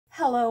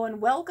Hello and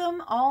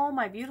welcome all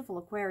my beautiful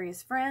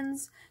Aquarius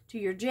friends to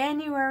your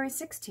January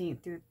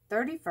 16th through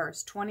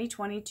 31st,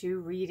 2022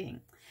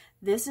 reading.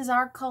 This is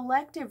our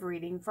collective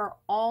reading for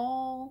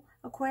all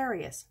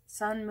Aquarius,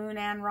 Sun, Moon,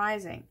 and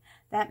Rising.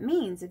 That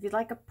means if you'd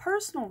like a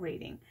personal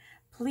reading,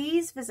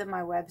 please visit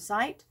my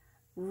website,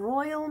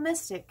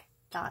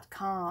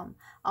 royalmystic.com.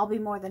 I'll be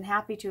more than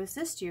happy to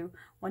assist you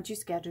once you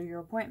schedule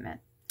your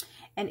appointment.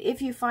 And if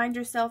you find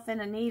yourself in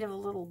a need of a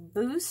little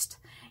boost,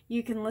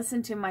 you can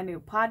listen to my new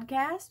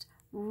podcast,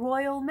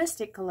 Royal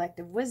Mystic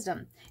Collective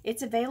Wisdom.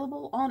 It's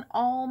available on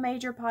all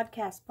major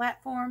podcast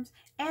platforms,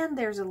 and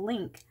there's a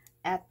link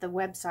at the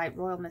website,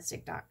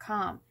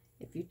 royalmystic.com,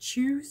 if you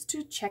choose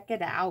to check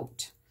it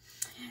out.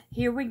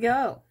 Here we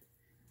go.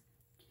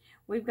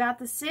 We've got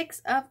the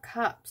Six of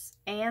Cups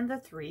and the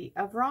Three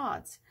of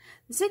Rods.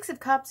 The Six of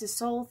Cups is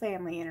soul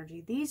family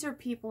energy. These are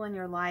people in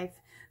your life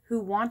who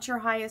want your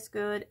highest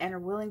good and are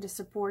willing to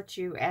support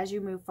you as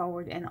you move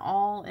forward in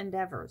all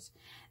endeavors.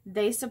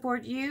 They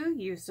support you,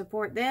 you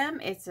support them.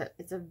 It's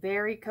a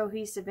very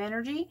cohesive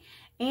energy.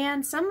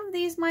 And some of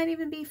these might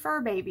even be fur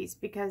babies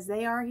because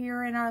they are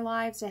here in our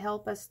lives to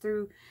help us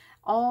through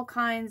all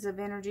kinds of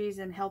energies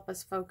and help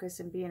us focus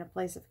and be in a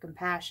place of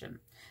compassion.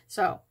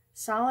 So,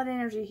 solid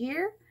energy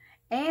here.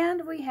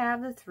 And we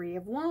have the Three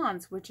of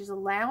Wands, which is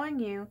allowing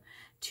you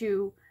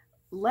to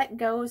let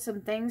go of some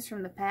things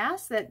from the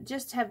past that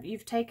just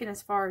you've taken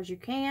as far as you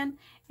can,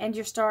 and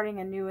you're starting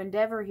a new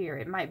endeavor here.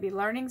 It might be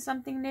learning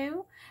something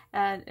new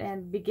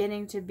and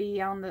beginning to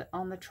be on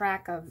the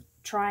track of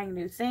trying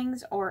new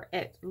things, or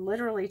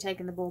literally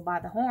taking the bull by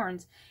the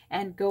horns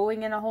and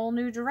going in a whole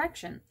new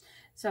direction.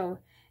 So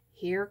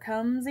here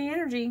comes the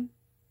energy.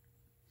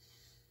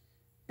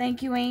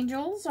 Thank you,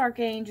 angels,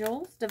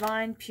 archangels,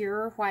 divine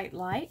pure white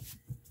light.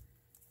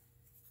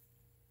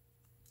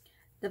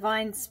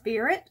 Divine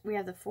Spirit, we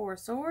have the Four of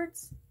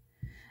Swords.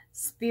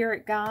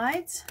 Spirit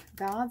guides,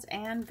 gods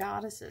and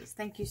goddesses.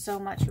 Thank you so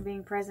much for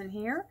being present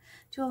here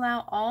to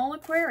allow all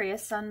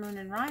Aquarius, Sun, Moon,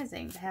 and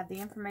Rising to have the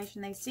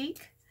information they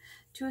seek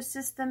to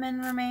assist them in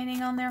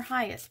remaining on their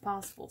highest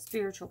possible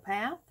spiritual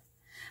path.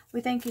 We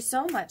thank you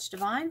so much,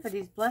 Divine, for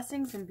these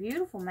blessings and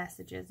beautiful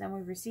messages, and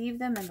we receive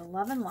them in the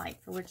love and light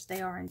for which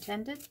they are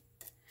intended.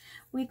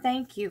 We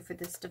thank you for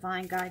this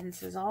divine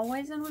guidance as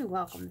always, and we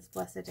welcome this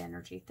blessed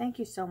energy. Thank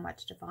you so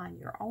much, Divine.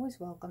 You're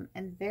always welcome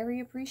and very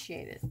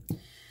appreciated.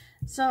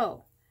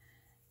 So,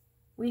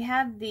 we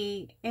have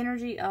the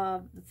energy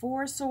of the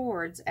Four of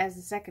Swords as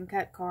the second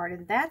cut card,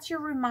 and that's your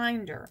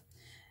reminder.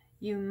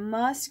 You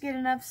must get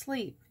enough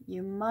sleep.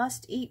 You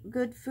must eat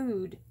good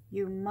food.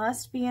 You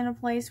must be in a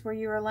place where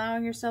you're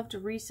allowing yourself to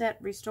reset,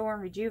 restore,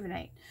 and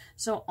rejuvenate.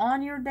 So,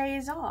 on your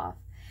days off,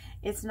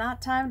 it's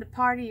not time to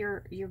party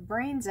your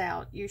brains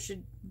out. You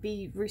should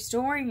be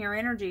restoring your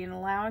energy and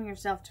allowing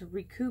yourself to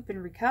recoup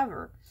and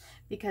recover,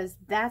 because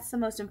that's the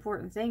most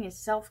important thing, is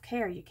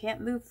self-care. You can't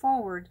move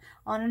forward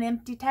on an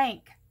empty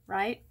tank,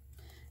 right?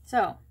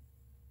 So,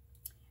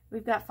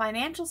 we've got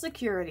financial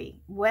security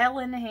well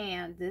in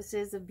hand. This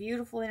is a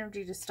beautiful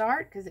energy to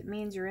start because it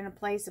means you're in a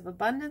place of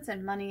abundance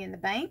and money in the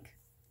bank.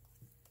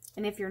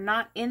 And if you're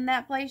not in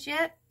that place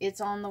yet,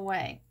 it's on the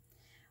way.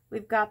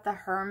 We've got the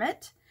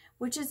Hermit,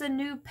 which is a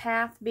new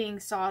path being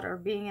sought, or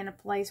being in a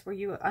place where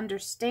you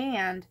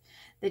understand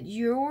that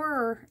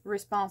you're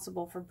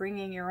responsible for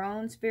bringing your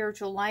own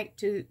spiritual light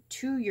to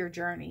your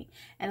journey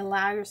and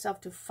allow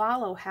yourself to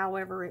follow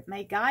however it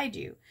may guide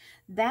you.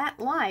 That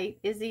light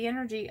is the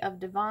energy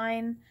of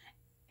divine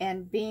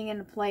and being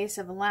in a place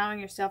of allowing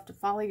yourself to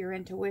follow your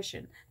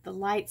intuition. The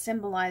light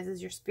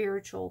symbolizes your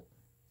spiritual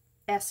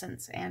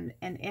essence and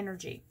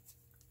energy.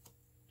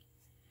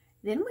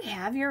 Then we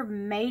have your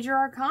major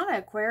arcana,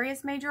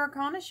 Aquarius major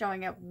arcana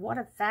showing up. What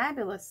a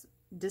fabulous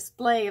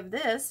display of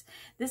this.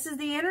 This is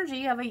the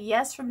energy of a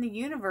yes from the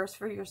universe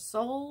for your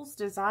soul's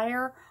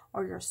desire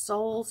or your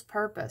soul's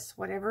purpose.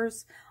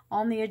 Whatever's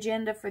on the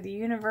agenda for the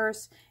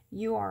universe,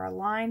 you are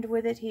aligned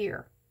with it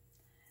here.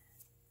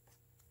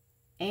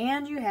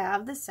 And you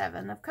have the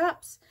Seven of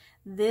Cups.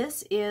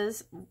 This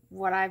is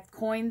what I've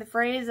coined the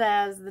phrase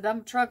as the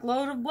dump truck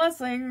load of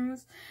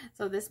blessings.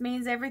 So this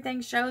means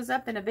everything shows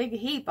up in a big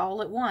heap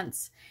all at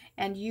once.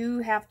 And you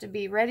have to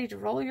be ready to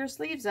roll your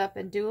sleeves up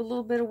and do a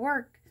little bit of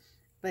work.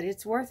 But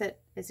it's worth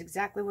it. It's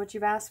exactly what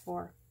you've asked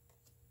for.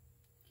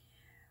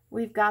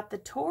 We've got the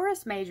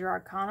Taurus major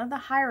arcana, the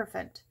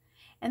Hierophant.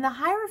 And the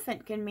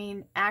Hierophant can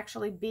mean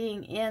actually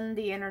being in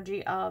the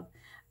energy of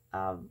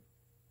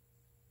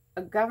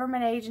a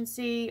government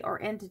agency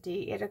or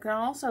entity. It can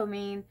also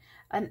mean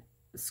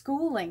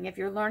schooling. If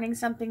you're learning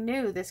something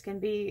new, this can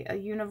be a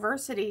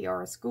university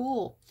or a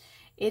school.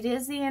 It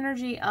is the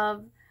energy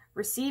of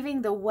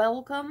receiving the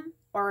welcome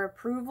or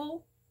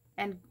approval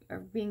and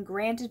being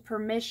granted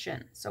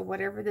permission. So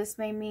whatever this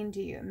may mean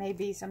to you, it may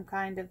be some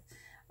kind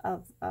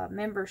of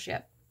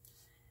membership.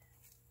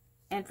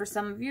 And for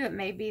some of you, it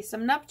may be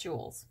some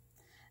nuptials.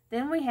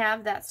 Then we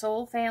have that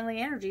soul family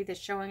energy that's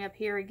showing up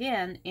here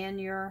again in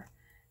your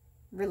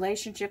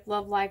relationship,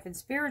 love life, and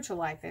spiritual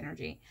life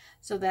energy.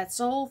 So that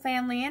soul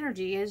family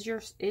energy is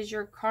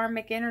your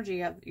karmic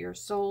energy of your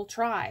soul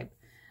tribe.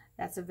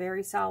 That's a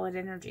very solid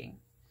energy.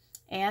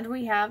 And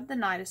we have the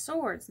Knight of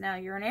Swords. Now,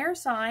 you're an air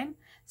sign,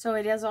 so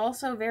it is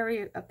also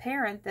very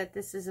apparent that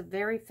this is a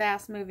very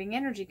fast-moving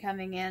energy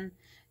coming in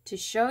to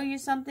show you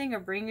something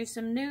or bring you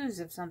some news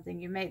of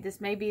something.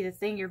 This may be the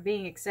thing you're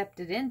being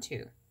accepted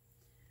into.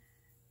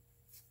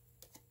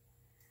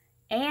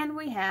 And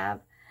we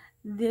have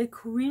the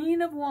Queen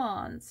of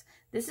Wands.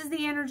 This is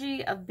the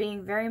energy of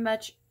being very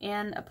much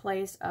in a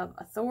place of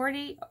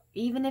authority.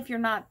 Even if you're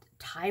not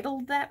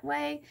titled that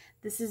way,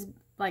 this is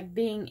like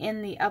being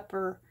in the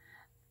upper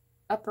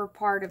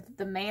part of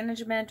the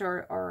management,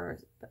 or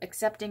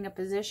accepting a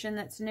position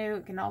that's new.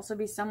 It can also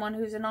be someone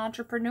who's an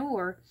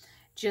entrepreneur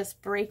just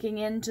breaking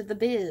into the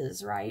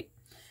biz, right?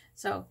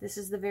 So this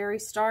is the very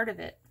start of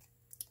it.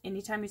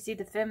 Anytime you see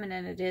the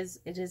feminine, it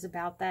is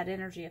about that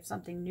energy of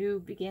something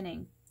new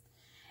beginning.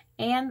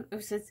 And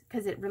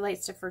because it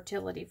relates to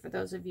fertility, for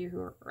those of you who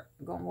are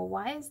going, well,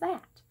 why is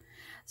that?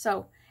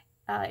 So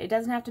it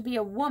doesn't have to be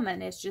a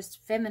woman. It's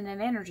just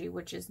feminine energy,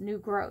 which is new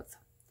growth.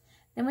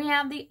 Then we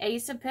have the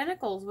Ace of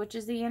Pentacles, which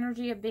is the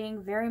energy of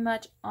being very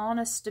much on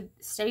a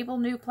stable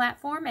new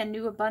platform and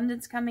new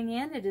abundance coming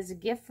in. It is a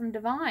gift from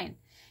divine,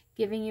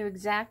 giving you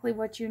exactly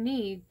what you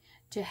need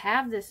to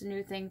have this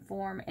new thing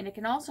form. And it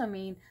can also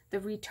mean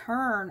the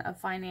return of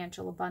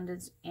financial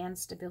abundance and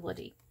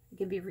stability. It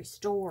can be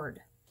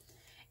restored.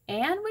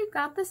 And we've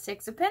got the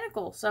Six of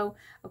Pentacles. So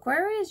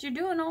Aquarius, you're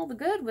doing all the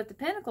good with the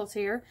Pentacles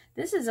here.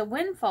 This is a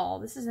windfall.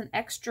 This is an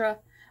extra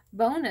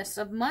bonus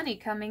of money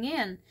coming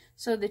in,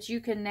 so that you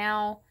can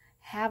now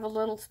have a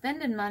little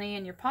spending money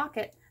in your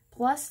pocket,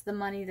 plus the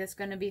money that's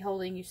going to be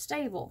holding you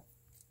stable.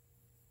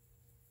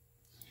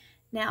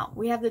 Now,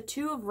 we have the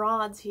Two of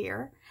Rods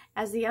here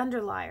as the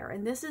underlier,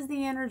 and this is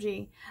the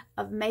energy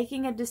of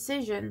making a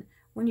decision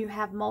when you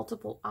have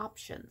multiple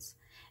options.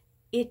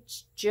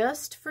 It's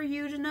just for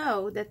you to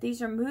know that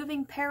these are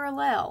moving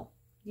parallel.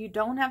 You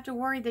don't have to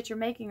worry that you're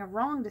making a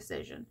wrong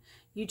decision.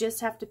 You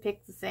just have to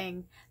pick the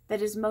thing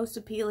that is most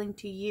appealing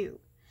to you.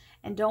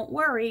 And don't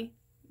worry,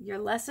 your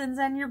lessons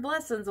and your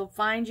blessings will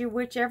find you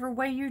whichever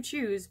way you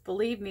choose.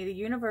 Believe me, the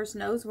universe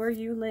knows where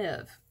you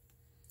live.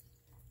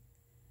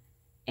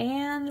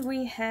 And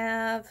we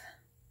have,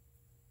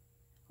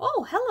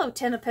 oh, hello,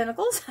 Ten of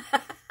Pentacles.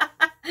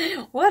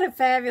 What a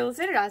fabulous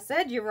energy. I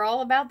said you were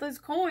all about those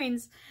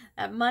coins,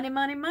 that money,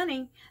 money,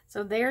 money.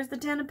 So there's the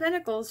Ten of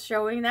Pentacles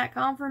showing that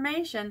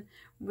confirmation.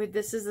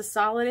 This is a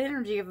solid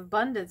energy of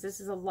abundance.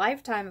 This is a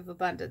lifetime of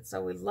abundance.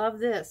 So we love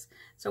this.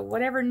 So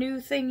whatever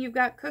new thing you've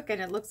got cooking,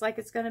 it looks like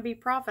it's going to be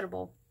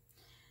profitable.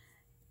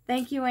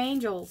 Thank you,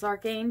 angels,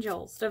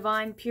 archangels,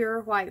 divine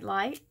pure white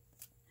light,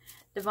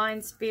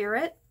 divine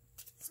spirit,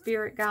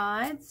 spirit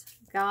guides,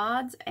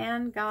 gods,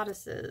 and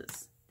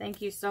goddesses.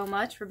 Thank you so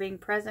much for being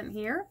present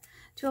here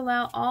to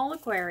allow all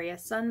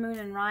Aquarius, sun, moon,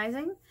 and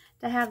rising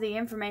to have the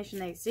information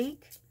they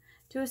seek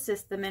to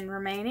assist them in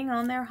remaining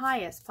on their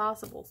highest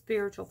possible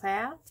spiritual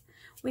path.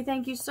 We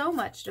thank you so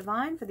much,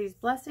 Divine, for these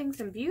blessings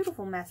and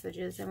beautiful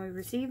messages, and we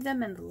receive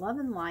them in the love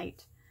and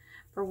light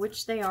for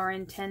which they are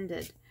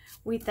intended.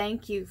 We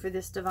thank you for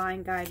this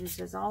divine guidance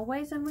as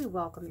always, and we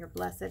welcome your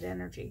blessed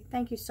energy.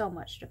 Thank you so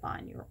much,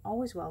 Divine. You're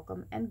always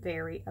welcome and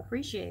very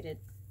appreciated.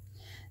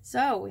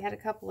 So, we had a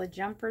couple of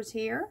jumpers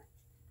here.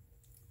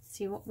 Let's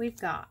see what we've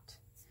got.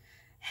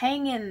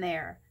 Hang in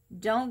there.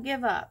 Don't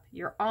give up.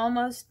 You're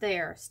almost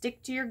there.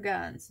 Stick to your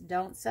guns.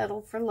 Don't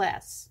settle for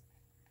less.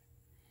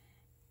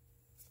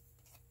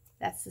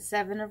 That's the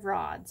Seven of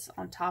Rods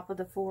on top of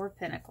the Four of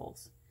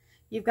Pentacles.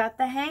 You've got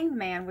the Hanged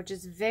Man, which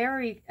is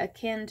very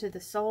akin to the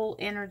soul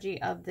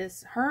energy of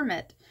this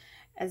Hermit.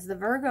 As the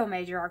Virgo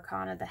major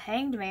arcana, the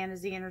Hanged Man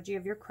is the energy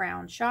of your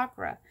crown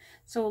chakra.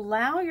 So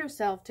allow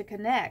yourself to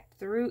connect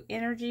through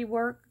energy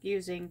work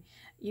using,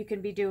 you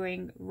can be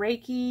doing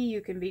Reiki,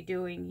 you can be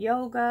doing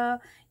yoga,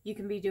 you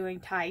can be doing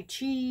Tai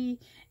Chi,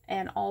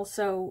 and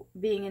also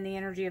being in the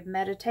energy of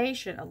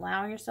meditation,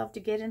 allowing yourself to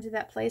get into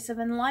that place of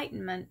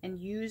enlightenment and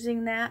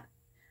using that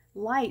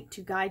light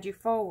to guide you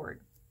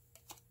forward.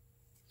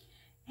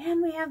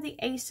 And we have the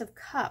Ace of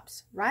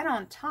Cups right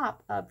on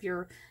top of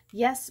your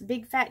yes,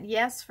 big fat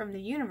yes from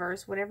the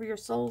universe, whatever your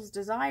soul's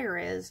desire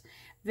is.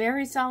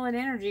 Very solid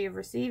energy of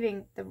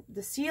receiving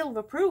the seal of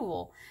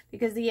approval,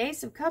 because the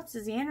Ace of Cups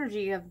is the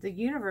energy of the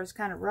universe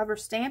kind of rubber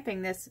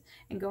stamping this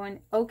and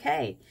going,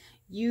 okay,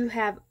 you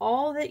have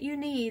all that you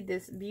need.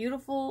 This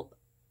beautiful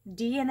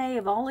DNA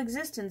of all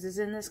existence is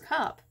in this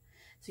cup.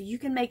 So you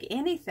can make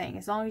anything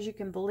as long as you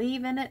can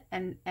believe in it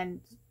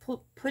and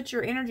put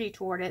your energy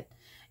toward it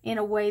in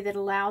a way that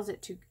allows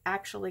it to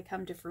actually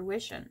come to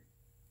fruition.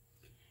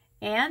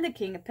 And the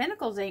King of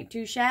Pentacles ain't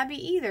too shabby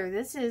either.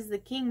 This is the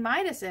King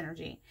Midas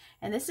energy.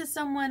 And this is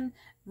someone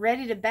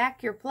ready to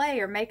back your play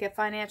or make a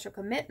financial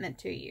commitment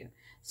to you.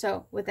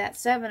 So with that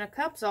Seven of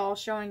Cups all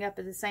showing up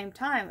at the same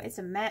time, it's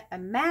a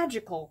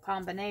magical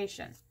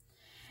combination.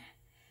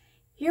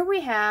 Here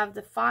we have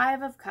the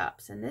Five of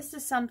Cups. And this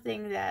is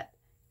something that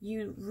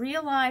you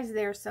realize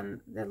there's a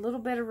little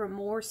bit of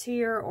remorse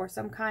here, or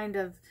some kind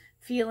of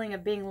feeling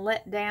of being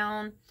let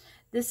down.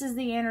 This is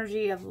the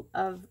energy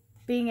of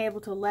being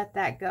able to let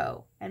that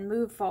go and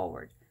move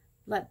forward.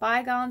 Let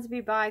bygones be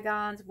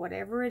bygones,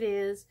 whatever it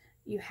is.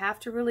 You have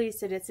to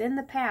release it. It's in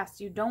the past.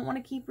 You don't want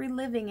to keep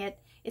reliving it.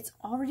 It's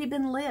already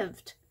been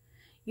lived.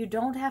 You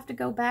don't have to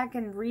go back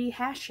and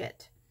rehash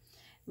it.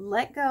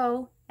 Let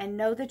go and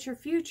know that your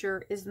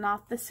future is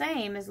not the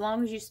same as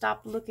long as you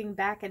stop looking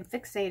back and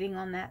fixating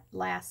on that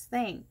last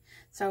thing.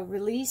 So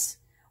release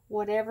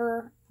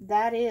whatever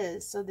that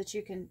is so that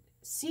you can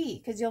see,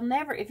 because you'll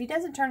never, if he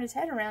doesn't turn his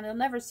head around, he'll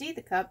never see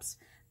the cups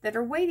that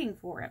are waiting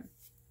for him.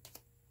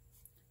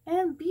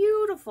 And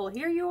beautiful,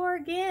 here you are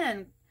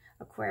again.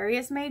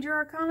 Aquarius Major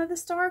Arcana, the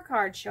Star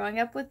card, showing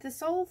up with the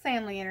Soul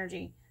Family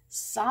energy.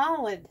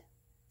 Solid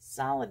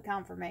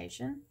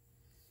confirmation.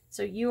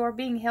 So you are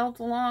being helped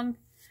along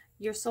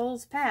your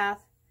soul's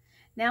path.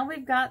 Now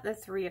we've got the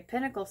Three of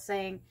Pentacles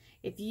saying,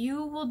 if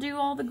you will do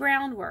all the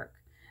groundwork,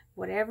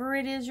 whatever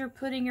it is you're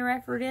putting your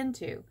effort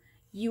into,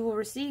 you will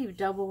receive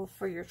double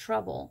for your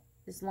trouble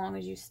as long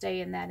as you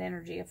stay in that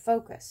energy of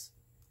focus.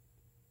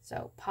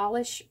 So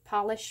polish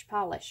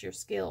your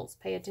skills.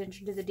 Pay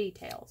attention to the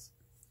details.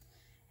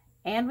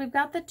 And we've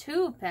got the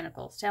Two of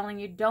Pentacles telling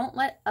you, don't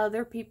let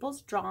other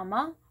people's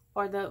drama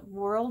or the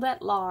world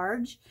at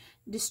large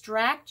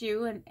distract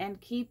you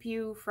and keep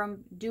you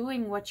from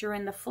doing what you're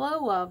in the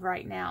flow of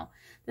right now.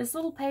 This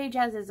little page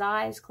has his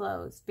eyes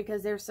closed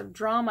because there's some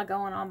drama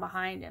going on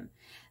behind him.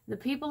 The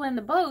people in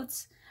the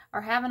boats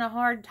are having a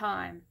hard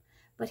time,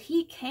 but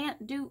he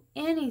can't do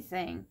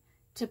anything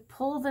to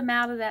pull them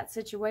out of that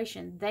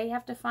situation. They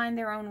have to find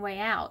their own way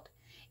out.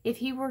 If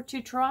he were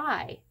to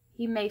try,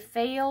 he may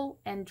fail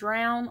and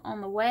drown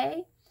on the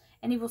way,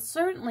 and he will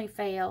certainly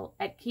fail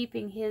at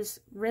keeping his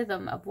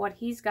rhythm of what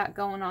he's got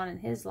going on in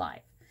his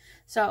life.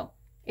 So,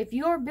 if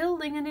you're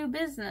building a new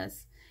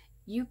business,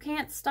 you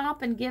can't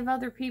stop and give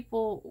other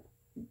people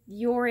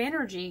your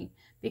energy,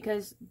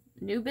 because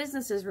new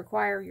businesses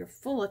require your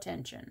full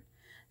attention.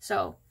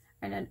 So,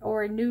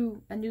 or a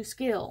new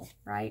skill,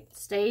 right?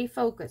 Stay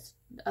focused.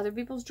 Other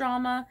people's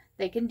drama,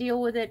 they can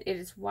deal with it. It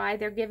is why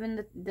they're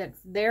given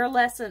their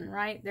lesson,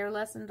 right? Their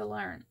lesson to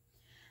learn.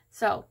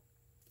 So,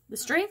 the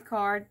Strength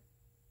card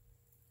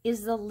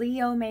is the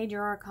Leo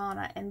Major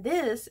Arcana, and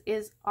this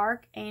is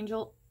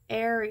Archangel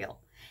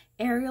Ariel.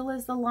 Ariel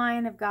is the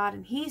Lion of God,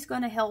 and he's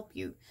going to help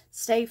you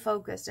stay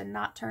focused and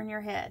not turn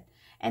your head,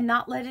 and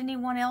not let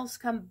anyone else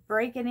come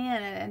breaking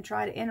in and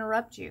try to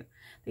interrupt you,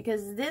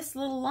 because this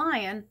little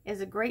lion is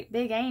a great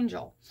big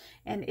angel,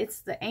 and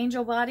it's the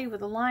angel body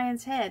with a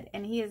lion's head,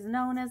 and he is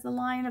known as the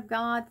Lion of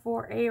God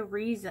for a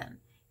reason.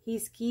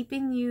 He's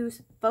keeping you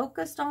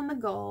focused on the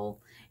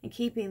goal and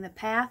keeping the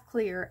path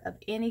clear of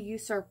any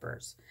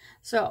usurpers.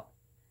 So,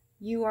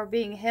 you are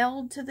being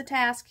held to the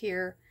task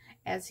here,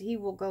 as he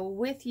will go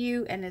with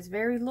you and is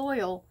very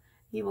loyal.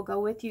 He will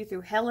go with you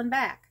through hell and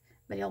back,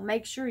 but he'll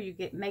make sure you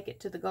make it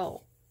to the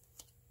goal.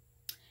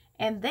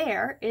 And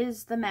there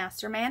is the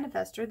Master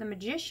Manifester, the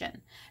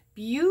Magician.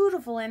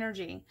 Beautiful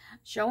energy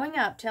showing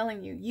up,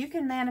 telling you you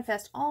can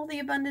manifest all the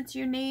abundance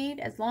you need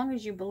as long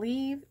as you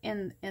believe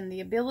in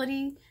the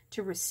ability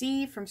to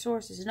receive from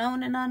sources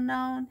known and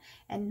unknown,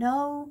 and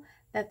know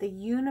that the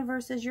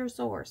universe is your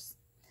source.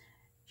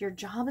 Your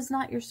job is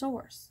not your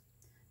source.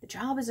 The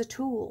job is a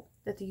tool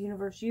that the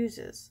universe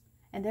uses,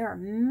 and there are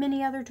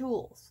many other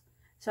tools.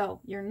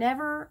 So you're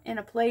never in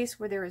a place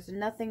where there is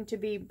nothing to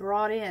be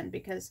brought in,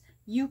 because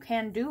you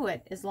can do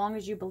it as long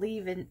as you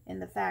believe in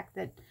the fact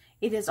that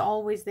it is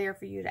always there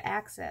for you to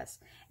access.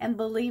 And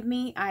believe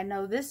me, I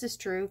know this is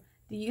true.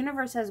 The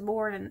universe has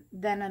more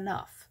than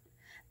enough.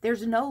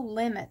 There's no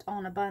limit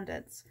on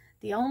abundance.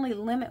 The only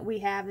limit we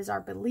have is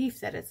our belief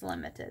that it's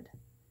limited.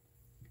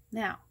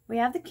 Now, we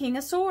have the King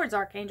of Swords,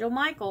 Archangel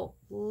Michael.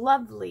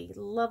 Lovely,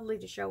 lovely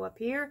to show up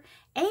here.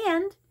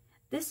 And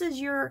this is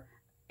your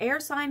air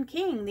sign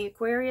king, the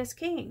Aquarius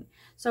king.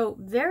 So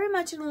very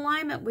much in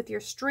alignment with your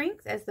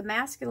strength, as the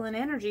masculine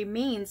energy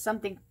means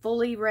something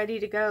fully ready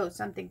to go,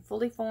 something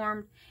fully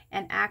formed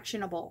and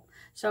actionable.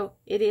 So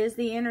it is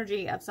the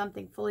energy of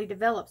something fully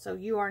developed. So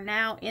you are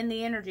now in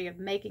the energy of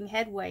making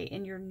headway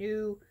in your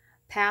new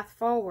path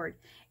forward.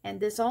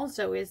 And this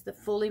also is the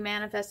fully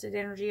manifested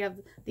energy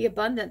of the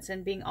abundance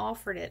and being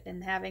offered it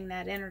and having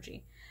that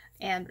energy.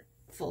 And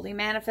fully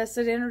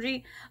manifested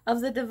energy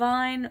of the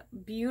divine,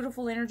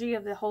 beautiful energy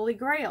of the Holy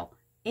Grail.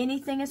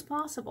 Anything is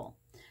possible.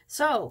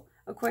 So,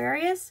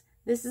 Aquarius,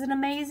 this is an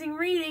amazing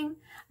reading.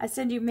 I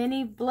send you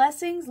many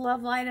blessings,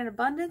 love, light, and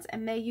abundance,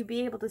 and may you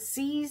be able to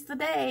seize the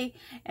day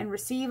and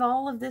receive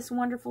all of this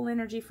wonderful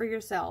energy for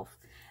yourself.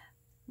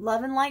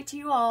 Love and light to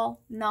you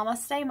all.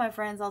 Namaste, my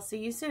friends. I'll see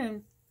you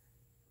soon.